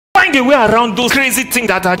Find a way around those crazy things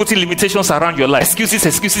that are putting limitations around your life. Excuses,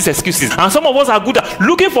 excuses, excuses. And some of us are good at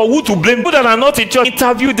looking for who to blame. People that are not in church,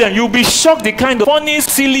 interview them. You'll be shocked the kind of funny,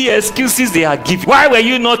 silly excuses they are giving. Why were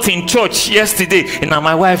you not in church yesterday? And now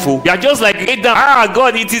my wife, you are just like,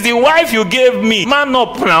 God, it is the wife you gave me. Man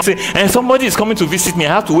up now. Say, and somebody is coming to visit me.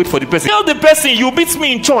 I have to wait for the person. Tell the person, you beat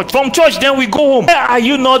me in church. From church, then we go home. Why are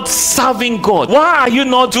you not serving God? Why are you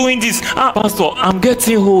not doing this? Pastor, I'm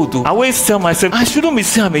getting old. I always tell myself, I shouldn't be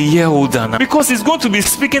saying I'm a year older now, because it's going to be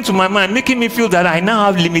speaking to my mind, making me feel that I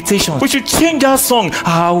now have limitations. We should change our song.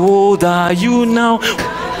 How old are you now?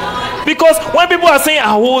 Because when people are saying,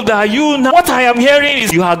 how old are you now? What I am hearing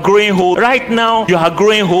is, you are growing old right now. You are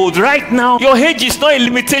growing old right now. Your age is not a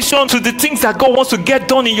limitation to the things that God wants to get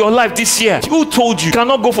done in your life this year. Who told you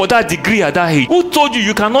cannot go for that degree at that age? Who told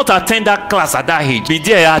you cannot attend that class at that age? Be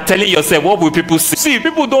there telling yourself, what will people say? See,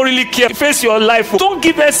 people don't really care. Face your life. Don't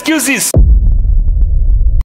give excuses.